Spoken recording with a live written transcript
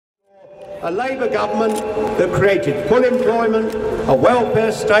a Labour government that created full employment, a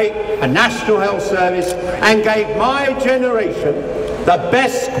welfare state, a national health service, and gave my generation the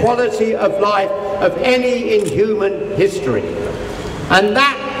best quality of life of any in human history. And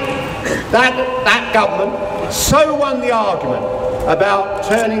that government so won the argument about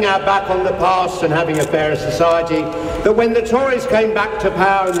turning our back on the past and having a fairer society that when the Tories came back to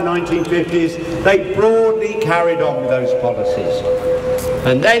power in the 1950s, they broadly carried on with those policies.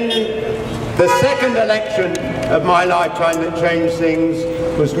 And then the second election of my lifetime that changed things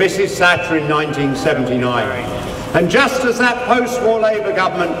was Mrs. Thatcher in 1979. And just as that post-war Labour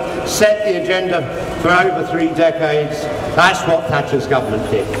government set the agenda for over 3 decades, that's what Thatcher's government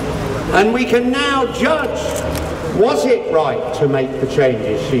did. And we can now judge, was it right to make the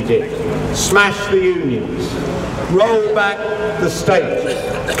changes she did? Smash the unions, roll back the state,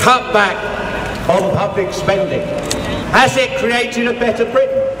 cut back on public spending. Has it created a better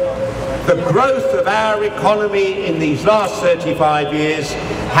Britain? The growth of our economy in these last 35 years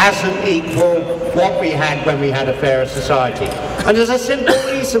hasn't equalled what we had when we had a fairer society. And there's a simple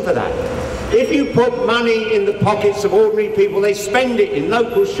reason for that. If you put money in the pockets of ordinary people, they spend it in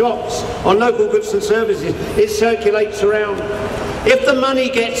local shops, on local goods and services. It circulates around. If the money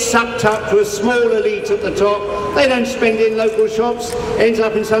gets sucked up to a small elite at the top, they don't spend it in local shops. It ends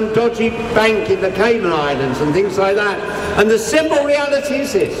up in some dodgy bank in the Cayman Islands and things like that. And the simple reality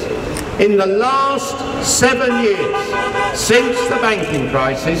is this. In the last 7 years, since the banking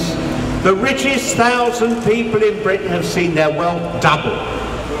crisis, the richest 1,000 people in Britain have seen their wealth double,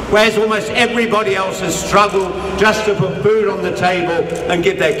 whereas almost everybody else has struggled just to put food on the table and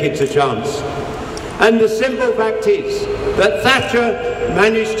give their kids a chance. And the simple fact is that Thatcher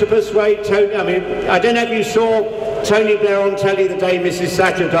managed to persuade Tony, I don't know if you saw Tony Blair on telly the day Mrs.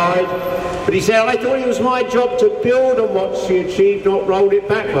 Thatcher died, but he said, I thought it was my job to build on what she achieved, not roll it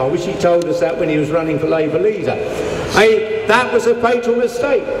back. Well, I wish he told us that when he was running for Labour leader. That was a fatal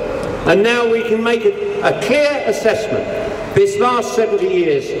mistake. And now we can make a clear assessment. This last 70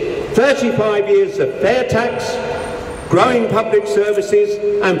 years, 35 years of fair tax, growing public services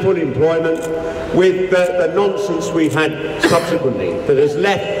and full employment, with the nonsense we've had subsequently that has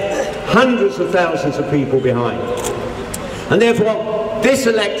left hundreds of thousands of people behind. And therefore, this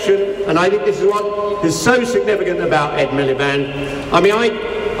election, and I think this is what is so significant about Ed Miliband.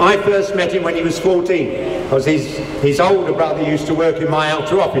 I first met him when he was 14, because his older brother used to work in my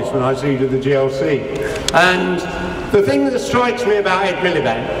outer office when I was leader of the GLC. And the thing that strikes me about Ed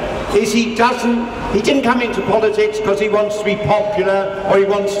Miliband is he didn't come into politics because he wants to be popular or he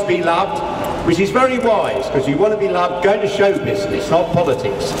wants to be loved, which is very wise, because you want to be loved, go to show business, not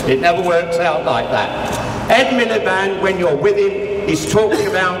politics. It never works out like that. Ed Miliband, when you're with him, is talking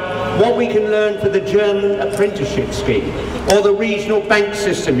about what we can learn for the German apprenticeship scheme, or the regional bank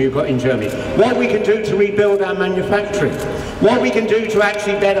system you've got in Germany, what we can do to rebuild our manufacturing, what we can do to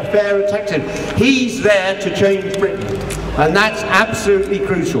actually get a fairer taxing. He's there to change Britain, and that's absolutely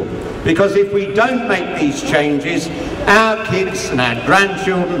crucial, because if we don't make these changes, our kids and our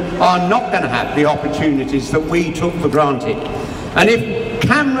grandchildren are not going to have the opportunities that we took for granted. And if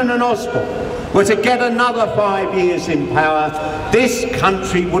Cameron and Osborne were to get another 5 years in power, this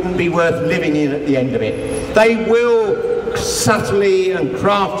country wouldn't be worth living in at the end of it. They will subtly and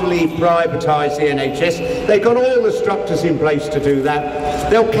craftily privatise the NHS. They've got all the structures in place to do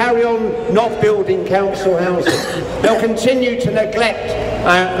that. They'll carry on not building council housing. They'll continue to neglect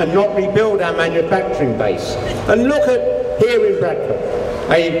and not rebuild our manufacturing base. And look at here in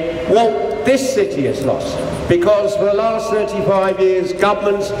Bradford, what this city has lost, because for the last 35 years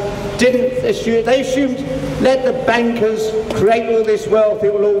governments they assumed let the bankers create all this wealth,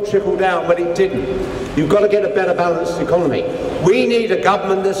 it will all trickle down, but it didn't. You've got to get a better balanced economy. We need a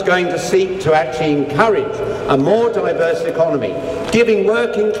government that's going to seek to actually encourage a more diverse economy, giving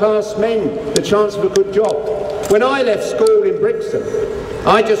working class men the chance of a good job. When I left school in Brixton,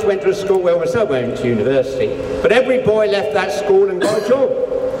 I just went to a school where I was going to university, but every boy left that school and got a job.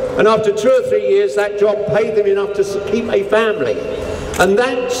 And after 2 or 3 years, that job paid them enough to keep a family. And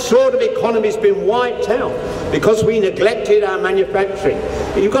that sort of economy has been wiped out because we neglected our manufacturing.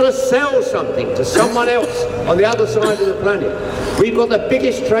 But you've got to sell something to someone else on the other side of the planet. We've got the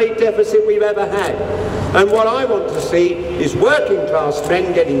biggest trade deficit we've ever had. And what I want to see is working class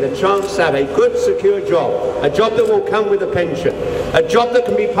men getting the chance to have a good, secure job, a job that will come with a pension, a job that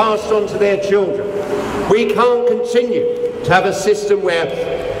can be passed on to their children. We can't continue to have a system where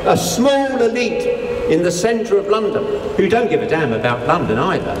a small elite in the centre of London, who don't give a damn about London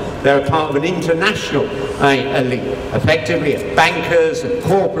either. They're a part of an international elite, effectively of bankers and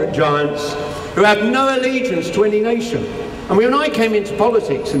corporate giants, who have no allegiance to any nation. And when I came into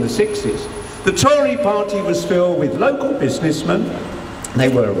politics in the 60s, the Tory party was filled with local businessmen, they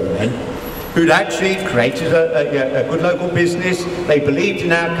were all men, who'd actually created a good local business. They believed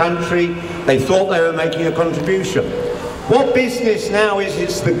in our country. They thought they were making a contribution. What business now is,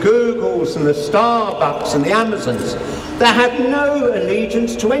 it's the Googles and the Starbucks and the Amazons that have no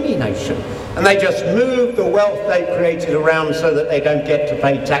allegiance to any nation. And they just move the wealth they've created around so that they don't get to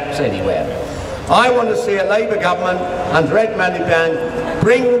pay tax anywhere. I want to see a Labour government under Ed Miliband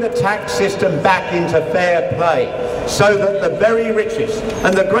bring the tax system back into fair play so that the very richest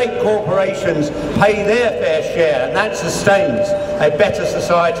and the great corporations pay their fair share, and that sustains a better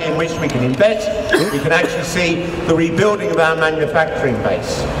society in which we can invest. We can actually see the rebuilding of our manufacturing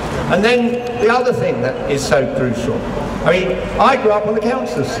base. And then the other thing that is so crucial, I mean, I grew up on the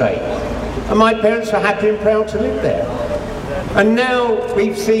council estate and my parents were happy and proud to live there. And now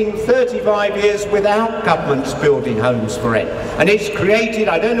we've seen 35 years without governments building homes for rent. And it's created,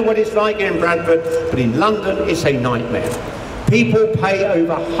 I don't know what it's like in Bradford, but in London it's a nightmare. People pay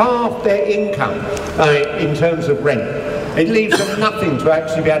over half their income in terms of rent. It leaves them nothing to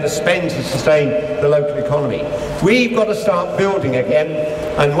actually be able to spend to sustain the local economy. We've got to start building again.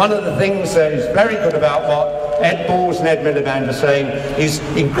 And one of the things that is very good about what Ed Balls and Ed Miliband are saying is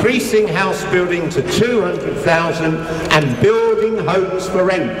increasing house building to 200,000 and building homes for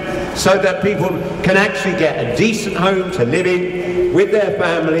rent so that people can actually get a decent home to live in with their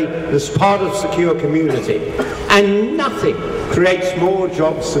family as part of a secure community. And nothing creates more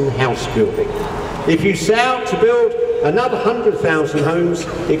jobs than house building. If you set out to build another 100,000 homes,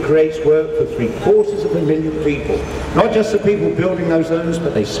 it creates work for 750,000 people. Not just the people building those homes,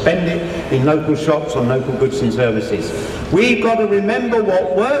 but they spend it in local shops on local goods and services. We've got to remember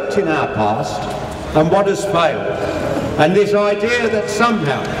what worked in our past and what has failed. And this idea that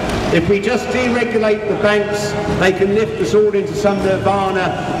somehow, if we just deregulate the banks, they can lift us all into some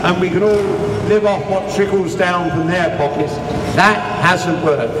nirvana and we can all live off what trickles down from their pockets, that hasn't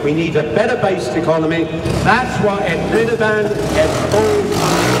worked. We need a better-based economy. That's what Ed Miliband, Ed Balls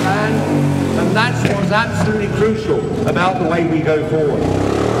understand, and that's what's absolutely crucial about the way we go forward.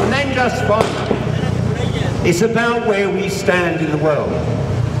 And then just finally, it's about where we stand in the world.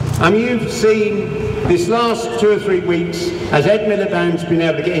 I mean, you've seen this last 2 or 3 weeks, as Ed Miliband's been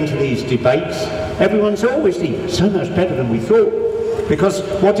able to get into these debates, everyone's always been so much better than we thought. Because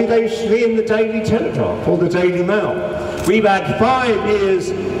what did they see in the Daily Telegraph or the Daily Mail? We've had 5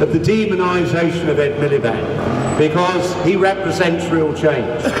 years of the demonisation of Ed Miliband because he represents real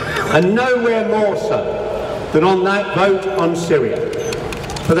change. And nowhere more so than on that vote on Syria.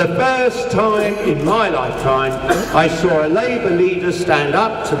 For the first time in my lifetime, I saw a Labour leader stand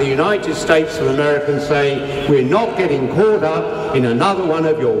up to the United States of America and say, we're not getting caught up in another one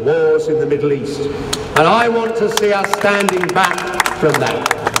of your wars in the Middle East. And I want to see us standing back from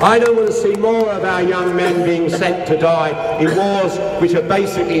that. I don't want to see more of our young men being sent to die in wars which are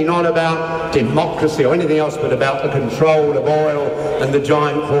basically not about democracy or anything else but about the control of oil and the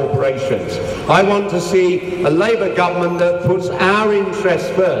giant corporations. I want to see a Labour government that puts our interests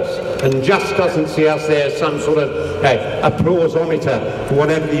first and just doesn't see us there as some sort of applausometer for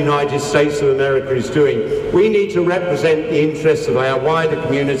whatever the United States of America is doing. We need to represent the interests of our wider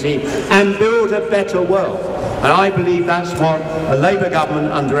community and build a better world. And I believe that's what a Labour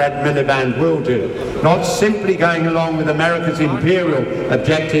government under Ed Miliband will do. Not simply going along with America's imperial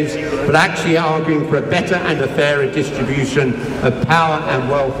objectives, but actually arguing for a better and a fairer distribution of power and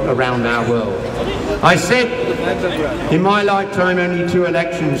wealth around our world. I said, in my lifetime, only 2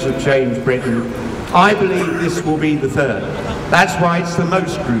 elections have changed Britain. I believe this will be the 3rd. That's why it's the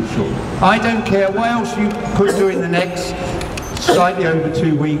most crucial. I don't care what else you could do in the next slightly over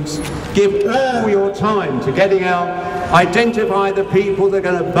 2 weeks. Give all your time to getting out, identify the people that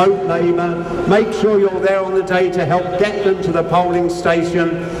are going to vote Labour, make sure you're there on the day to help get them to the polling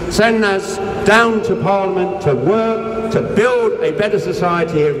station, send us down to Parliament to work, to build a better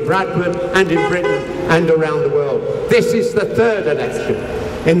society here in Bradford and in Britain and around the world. This is the 3rd election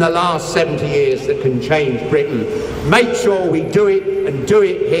in the last 70 years that can change Britain. Make sure we do it and do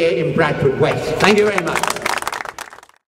it here in Bradford West. Thank you very much.